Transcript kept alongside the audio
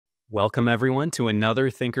Welcome everyone to another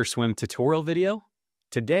ThinkorSwim tutorial video.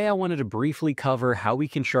 Today I wanted to briefly cover how we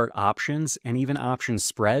can chart options and even option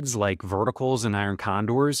spreads like verticals and iron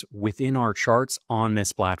condors within our charts on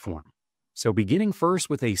this platform. So beginning first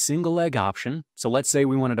with a single leg option. So let's say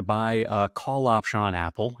we wanted to buy a call option on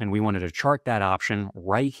Apple and we wanted to chart that option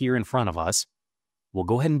right here in front of us. We'll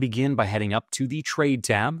go ahead and begin by heading up to the trade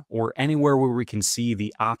tab or anywhere where we can see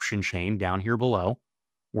the option chain down here below.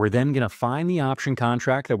 We're then going to find the option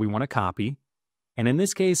contract that we want to copy. And in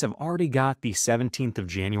this case, I've already got the 17th of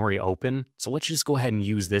January open. So let's just go ahead and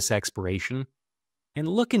use this expiration. And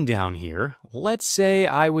looking down here, let's say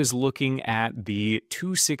I was looking at the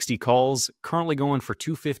 260 calls, currently going for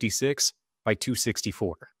 256 by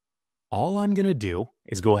 264. All I'm going to do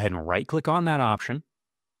is go ahead and right click on that option.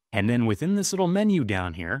 And then within this little menu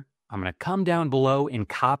down here, I'm going to come down below and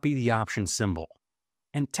copy the option symbol.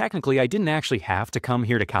 And technically, I didn't actually have to come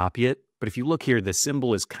here to copy it, but if you look here, the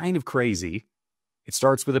symbol is kind of crazy. It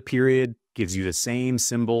starts with a period, gives you the same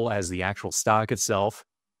symbol as the actual stock itself.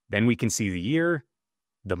 Then we can see the year,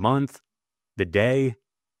 the month, the day,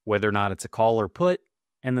 whether or not it's a call or put,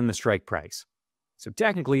 and then the strike price. So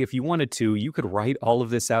technically, if you wanted to, you could write all of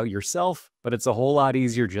this out yourself, but it's a whole lot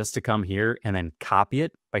easier just to come here and then copy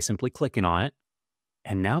it by simply clicking on it.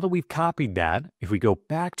 And now that we've copied that, if we go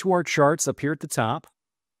back to our charts up here at the top,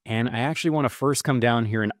 and I actually want to first come down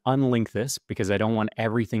here and unlink this because I don't want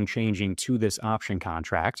everything changing to this option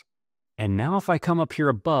contract. And now if I come up here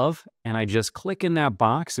above and I just click in that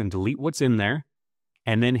box and delete what's in there,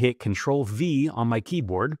 and then hit Control V on my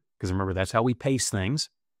keyboard, because remember, that's how we paste things,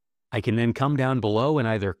 I can then come down below and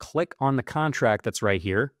either click on the contract that's right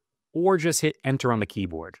here, or just hit Enter on the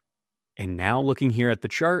keyboard. And now looking here at the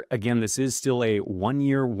chart, again, this is still a 1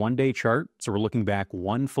 year, 1 day chart. So we're looking back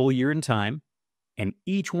 1 full year in time. And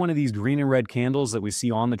each one of these green and red candles that we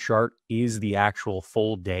see on the chart is the actual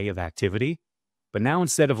full day of activity. But now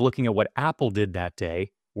instead of looking at what Apple did that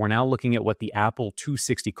day, we're now looking at what the Apple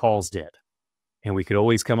 260 calls did. And we could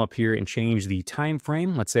always come up here and change the time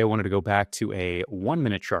frame. Let's say I wanted to go back to a 1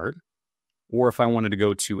 minute chart, or if I wanted to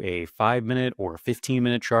go to a 5 minute or a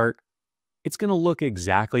 15-minute chart, it's going to look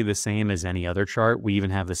exactly the same as any other chart. We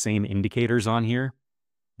even have the same indicators on here.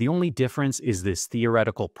 The only difference is this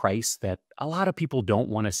theoretical price that a lot of people don't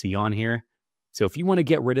want to see on here. So if you want to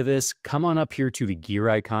get rid of this, come on up here to the gear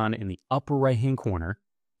icon in the upper right-hand corner.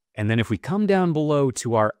 And then if we come down below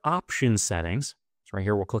to our option settings, so right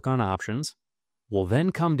here, we'll click on options. We'll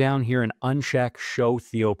then come down here and uncheck show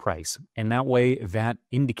theo price. And that way that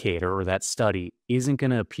indicator or that study isn't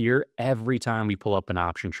going to appear every time we pull up an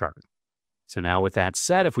option chart. So now with that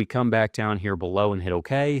said, if we come back down here below and hit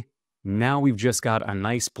OK, now we've just got a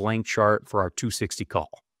nice blank chart for our 260 call.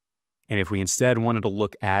 And if we instead wanted to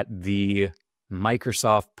look at the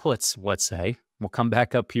Microsoft puts, let's say, we'll come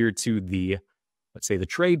back up here to the, let's say the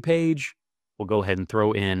trade page. We'll go ahead and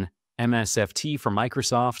throw in MSFT for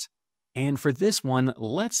Microsoft. And for this one,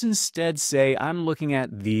 let's instead say I'm looking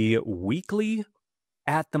at the weekly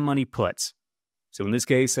at the money puts. So in this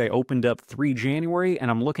case, I opened up 3 January and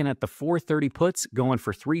I'm looking at the 430 puts going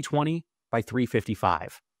for 320 by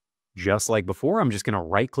 355. Just like before, I'm just going to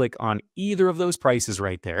right click on either of those prices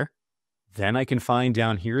right there. Then I can find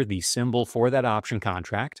down here the symbol for that option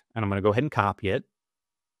contract, and I'm going to go ahead and copy it.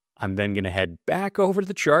 I'm then going to head back over to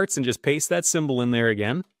the charts and just paste that symbol in there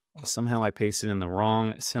again. Somehow I pasted in the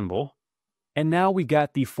wrong symbol. And now we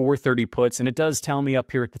got the 430 puts, and it does tell me up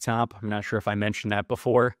here at the top. I'm not sure if I mentioned that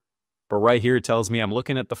before, but right here it tells me I'm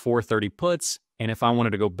looking at the 430 puts. And if I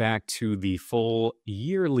wanted to go back to the full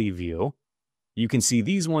yearly view, you can see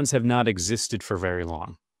these ones have not existed for very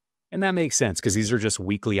long. And that makes sense because these are just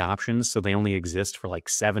weekly options, so they only exist for like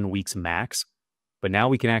 7 weeks max. But now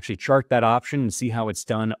we can actually chart that option and see how it's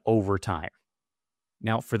done over time.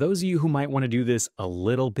 Now, for those of you who might want to do this a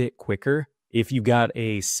little bit quicker, if you got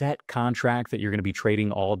a set contract that you're going to be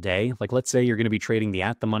trading all day, like let's say you're going to be trading the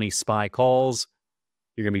at-the-money SPY calls,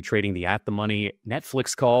 you're going to be trading the at-the-money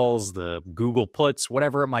Netflix calls, the Google puts,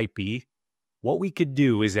 whatever it might be, what we could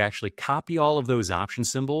do is actually copy all of those option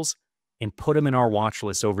symbols and put them in our watch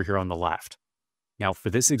list over here on the left. Now,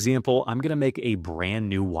 for this example, I'm going to make a brand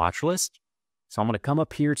new watch list. So I'm going to come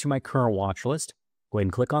up here to my current watch list, go ahead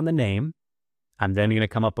and click on the name. I'm then going to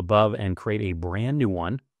come up above and create a brand new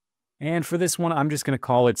one. And for this one, I'm just going to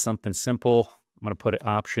call it something simple. I'm going to put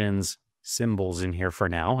options symbols in here for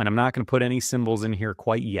now. And I'm not going to put any symbols in here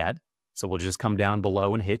quite yet. So we'll just come down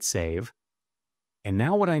below and hit save. And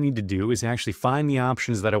now what I need to do is actually find the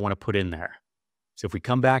options that I want to put in there. So if we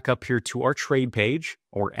come back up here to our trade page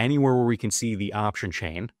or anywhere where we can see the option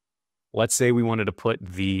chain, let's say we wanted to put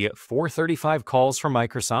the 435 calls from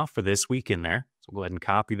Microsoft for this week in there. So we'll go ahead and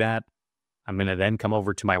copy that. I'm going to then come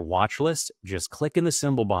over to my watch list, just click in the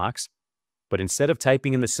symbol box. But instead of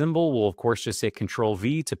typing in the symbol, we'll of course just hit Control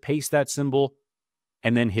V to paste that symbol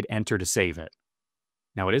and then hit enter to save it.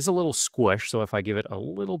 Now it is a little squish, so if I give it a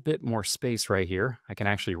little bit more space right here, I can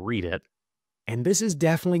actually read it. And this is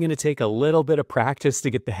definitely going to take a little bit of practice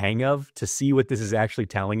to get the hang of, to see what this is actually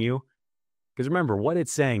telling you. Because remember, what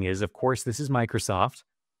it's saying is, of course, this is Microsoft.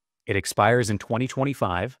 It expires in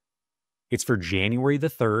 2025. It's for January the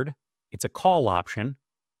 3rd. It's a call option,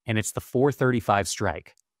 and it's the 435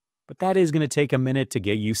 strike. But that is going to take a minute to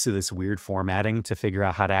get used to this weird formatting to figure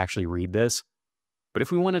out how to actually read this. But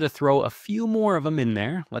if we wanted to throw a few more of them in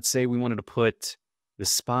there, let's say we wanted to put the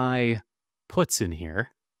SPY puts in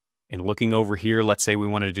here. And looking over here, let's say we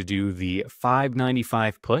wanted to do the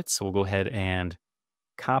 595 puts. So we'll go ahead and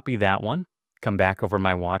copy that one, come back over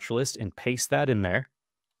my watch list and paste that in there.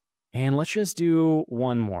 And let's just do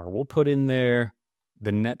one more. We'll put in there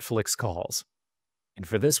the Netflix calls. And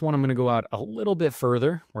for this one, I'm going to go out a little bit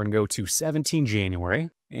further. We're going to go to 17 January.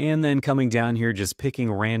 And then coming down here, just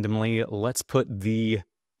picking randomly, let's put the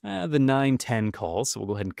 910 calls. So we'll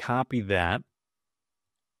go ahead and copy that,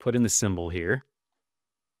 put in the symbol here.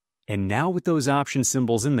 And now with those option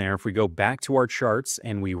symbols in there, if we go back to our charts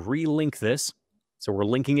and we relink this, so we're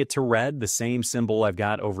linking it to red, the same symbol I've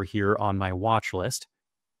got over here on my watch list.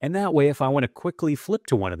 And that way, if I want to quickly flip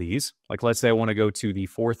to one of these, like let's say I want to go to the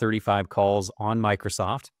 435 calls on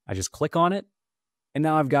Microsoft, I just click on it. And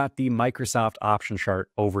now I've got the Microsoft option chart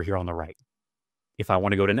over here on the right. If I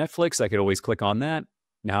want to go to Netflix, I could always click on that.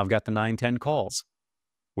 Now I've got the 910 calls.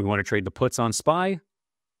 We want to trade the puts on SPY.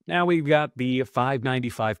 Now we've got the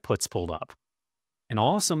 595 puts pulled up. And I'll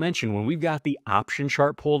also mention when we've got the option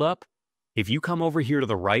chart pulled up, if you come over here to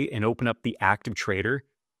the right and open up the active trader,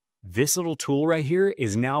 this little tool right here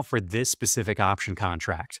is now for this specific option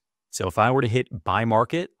contract. So if I were to hit buy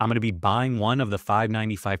market, I'm going to be buying one of the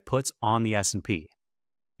 595 puts on the S&P.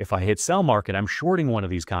 If I hit sell market, I'm shorting one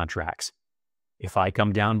of these contracts. If I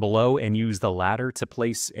come down below and use the ladder to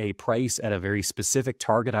place a price at a very specific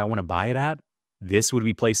target I want to buy it at, this would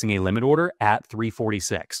be placing a limit order at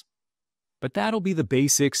 346. But that'll be the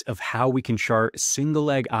basics of how we can chart single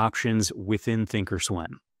leg options within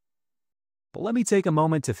ThinkorSwim. But let me take a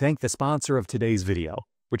moment to thank the sponsor of today's video,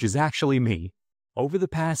 which is actually me. Over the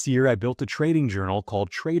past year, I built a trading journal called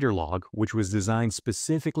TraderLog, which was designed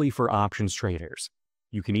specifically for options traders.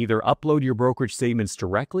 You can either upload your brokerage statements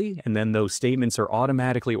directly, and then those statements are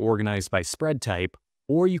automatically organized by spread type,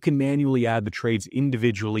 or you can manually add the trades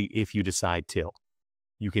individually if you decide to.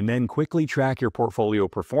 You can then quickly track your portfolio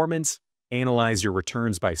performance, analyze your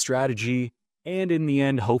returns by strategy, and in the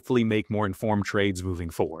end, hopefully make more informed trades moving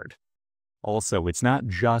forward. Also, it's not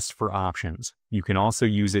just for options. You can also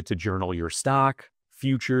use it to journal your stock,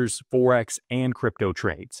 futures, forex, and crypto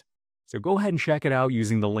trades. So go ahead and check it out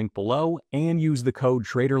using the link below and use the code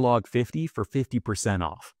TraderLog50 for 50%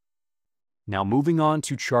 off. Now moving on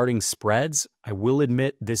to charting spreads, I will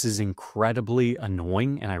admit this is incredibly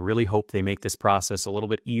annoying and I really hope they make this process a little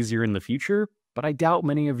bit easier in the future, but I doubt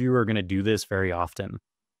many of you are going to do this very often.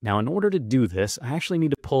 Now in order to do this, I actually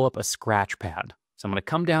need to pull up a scratch pad. So I'm going to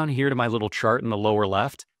come down here to my little chart in the lower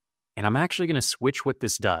left, and I'm actually going to switch what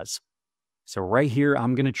this does. So right here,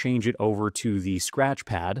 I'm going to change it over to the scratch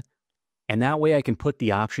pad, and that way I can put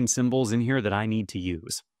the option symbols in here that I need to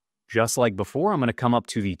use. Just like before, I'm going to come up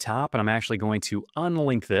to the top, and I'm actually going to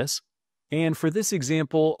unlink this. And for this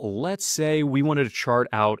example, let's say we wanted to chart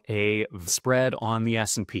out a spread on the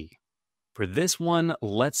S&P. For this one,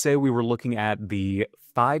 let's say we were looking at the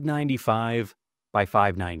 595 by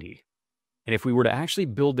 590. And if we were to actually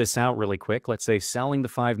build this out really quick, let's say selling the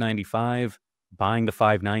 595, buying the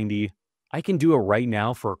 590, I can do it right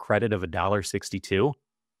now for a credit of $1.62.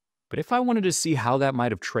 But if I wanted to see how that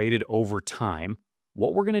might have traded over time,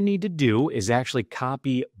 what we're going to need to do is actually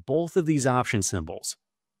copy both of these option symbols.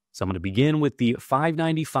 So I'm going to begin with the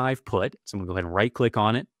 595 put. So I'm going to go ahead and right click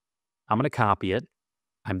on it. I'm going to copy it.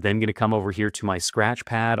 I'm then going to come over here to my scratch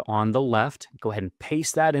pad on the left. Go ahead and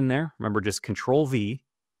paste that in there. Remember, just Control V.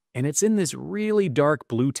 And it's in this really dark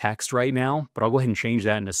blue text right now, but I'll go ahead and change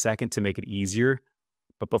that in a second to make it easier.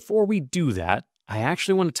 But before we do that, I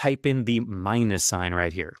actually want to type in the minus sign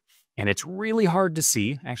right here. And it's really hard to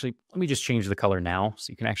see. Actually, let me just change the color now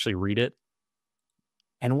so you can actually read it.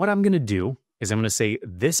 And what I'm going to do is I'm going to say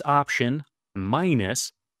this option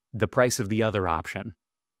minus the price of the other option.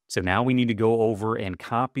 So now we need to go over and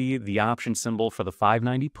copy the option symbol for the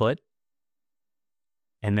 590 put.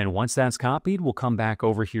 And then once that's copied, we'll come back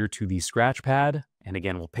over here to the scratch pad. And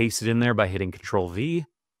again, we'll paste it in there by hitting Control V.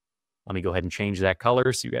 Let me go ahead and change that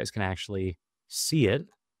color so you guys can actually see it.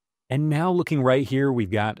 And now looking right here, we've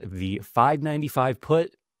got the 595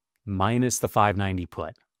 put minus the 590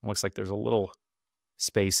 put. Looks like there's a little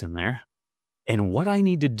space in there. And what I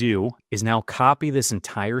need to do is now copy this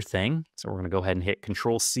entire thing. So we're going to go ahead and hit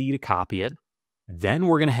Control C to copy it. Then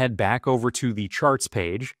we're going to head back over to the charts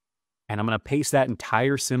page, and I'm going to paste that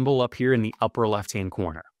entire symbol up here in the upper left-hand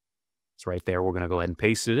corner. It's right there. We're going to go ahead and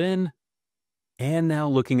paste it in. And now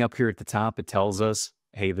looking up here at the top, it tells us,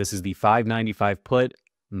 hey, this is the 595 put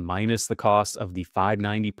minus the cost of the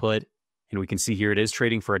 590 put. And we can see here it is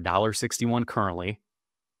trading for $1.61 currently.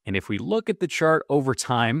 And if we look at the chart over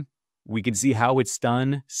time, we can see how it's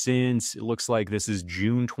done since it looks like this is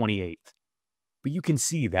June 28th. But you can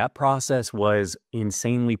see that process was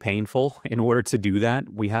insanely painful. In order to do that,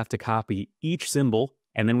 we have to copy each symbol,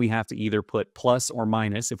 and then we have to either put plus or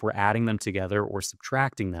minus if we're adding them together or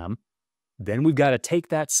subtracting them. Then we've got to take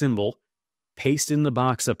that symbol, paste in the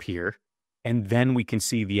box up here, and then we can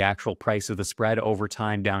see the actual price of the spread over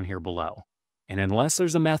time down here below. And unless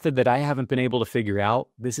there's a method that I haven't been able to figure out,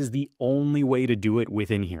 this is the only way to do it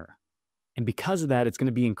within here. And because of that, it's going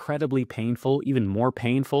to be incredibly painful, even more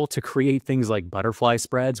painful, to create things like butterfly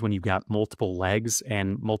spreads when you've got multiple legs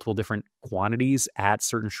and multiple different quantities at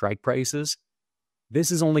certain strike prices.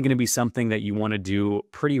 This is only going to be something that you want to do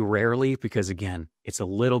pretty rarely because, again, it's a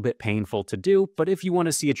little bit painful to do. But if you want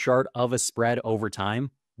to see a chart of a spread over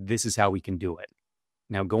time, this is how we can do it.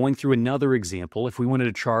 Now, going through another example, if we wanted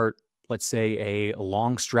to chart, let's say, a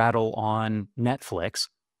long straddle on Netflix,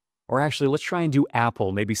 or actually, let's try and do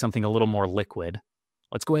Apple, maybe something a little more liquid.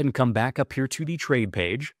 Let's go ahead and come back up here to the trade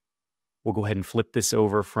page. We'll go ahead and flip this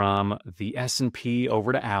over from the S&P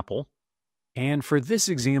over to Apple. And for this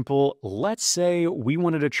example, let's say we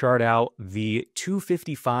wanted to chart out the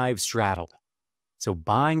 255 straddle. So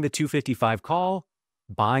buying the 255 call,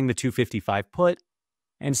 buying the 255 put,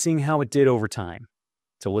 and seeing how it did over time.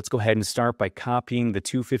 So let's go ahead and start by copying the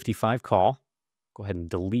 255 call. Go ahead and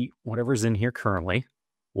delete whatever's in here currently.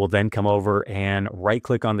 We'll then come over and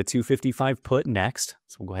right-click on the 255 put next.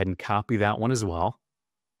 So we'll go ahead and copy that one as well.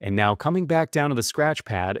 And now coming back down to the scratch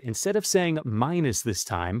pad, instead of saying minus this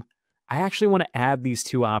time, I actually want to add these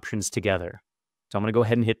two options together. So I'm going to go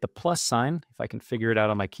ahead and hit the plus sign, if I can figure it out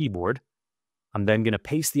on my keyboard. I'm then going to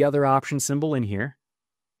paste the other option symbol in here.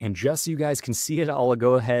 And just so you guys can see it, I'll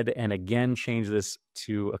go ahead and again change this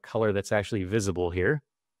to a color that's actually visible here.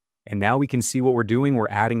 And now we can see what we're doing. We're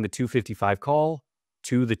adding the 255 call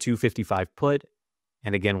to the 255 put.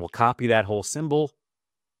 And again, we'll copy that whole symbol,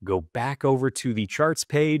 go back over to the charts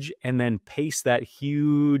page, and then paste that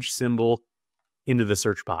huge symbol into the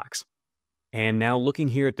search box. And now looking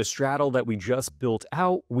here at the straddle that we just built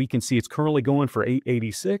out, we can see it's currently going for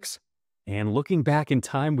 886. And looking back in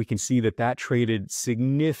time, we can see that that traded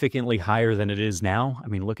significantly higher than it is now. I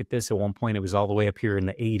mean, look at this. At one point, it was all the way up here in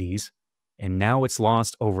the 80s. And now it's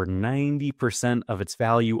lost over 90% of its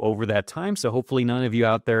value over that time. So hopefully none of you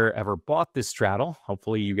out there ever bought this straddle.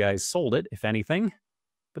 Hopefully you guys sold it, if anything.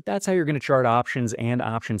 But that's how you're going to chart options and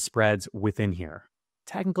option spreads within here.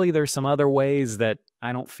 Technically, there's some other ways that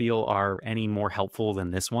I don't feel are any more helpful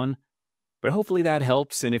than this one. But hopefully that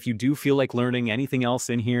helps. And if you do feel like learning anything else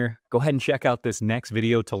in here, go ahead and check out this next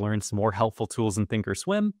video to learn some more helpful tools in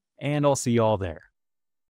ThinkorSwim. And I'll see you all there.